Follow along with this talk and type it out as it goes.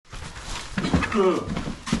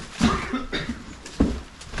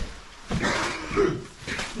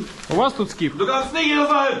У вас тут скіф? Du kannst nicht hier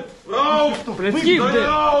sein! Rauf! Блядь, скіф де?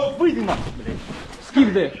 Rauf! Вийди нахуй, блядь.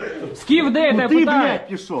 Скіф де? Скіф де, я тебе Ти, питаю? блядь,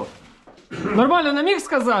 пішов. Нормально не міг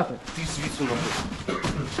сказати? Ти звідси нахуй.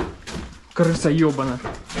 Криса йобана.